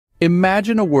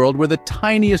Imagine a world where the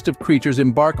tiniest of creatures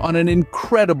embark on an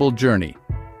incredible journey.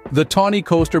 The Tawny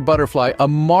Coster Butterfly, a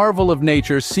marvel of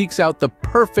nature, seeks out the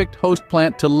perfect host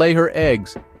plant to lay her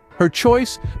eggs. Her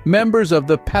choice, members of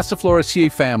the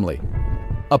Passiflora family,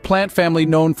 a plant family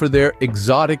known for their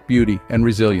exotic beauty and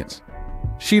resilience.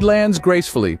 She lands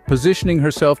gracefully, positioning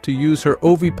herself to use her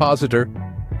ovipositor,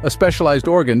 a specialized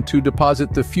organ, to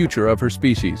deposit the future of her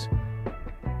species.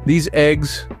 These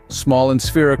eggs, small and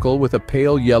spherical with a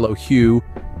pale yellow hue,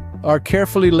 are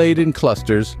carefully laid in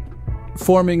clusters,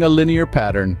 forming a linear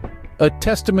pattern, a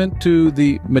testament to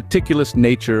the meticulous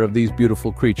nature of these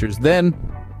beautiful creatures. Then,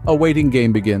 a waiting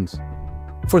game begins.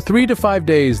 For 3 to 5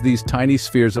 days, these tiny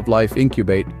spheres of life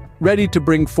incubate, ready to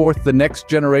bring forth the next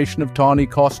generation of Tawny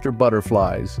Coster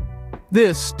butterflies.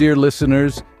 This, dear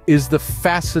listeners, is the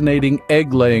fascinating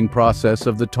egg-laying process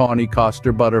of the Tawny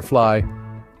Coster butterfly.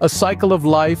 A cycle of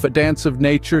life, a dance of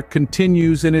nature,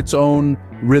 continues in its own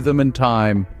rhythm and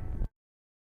time.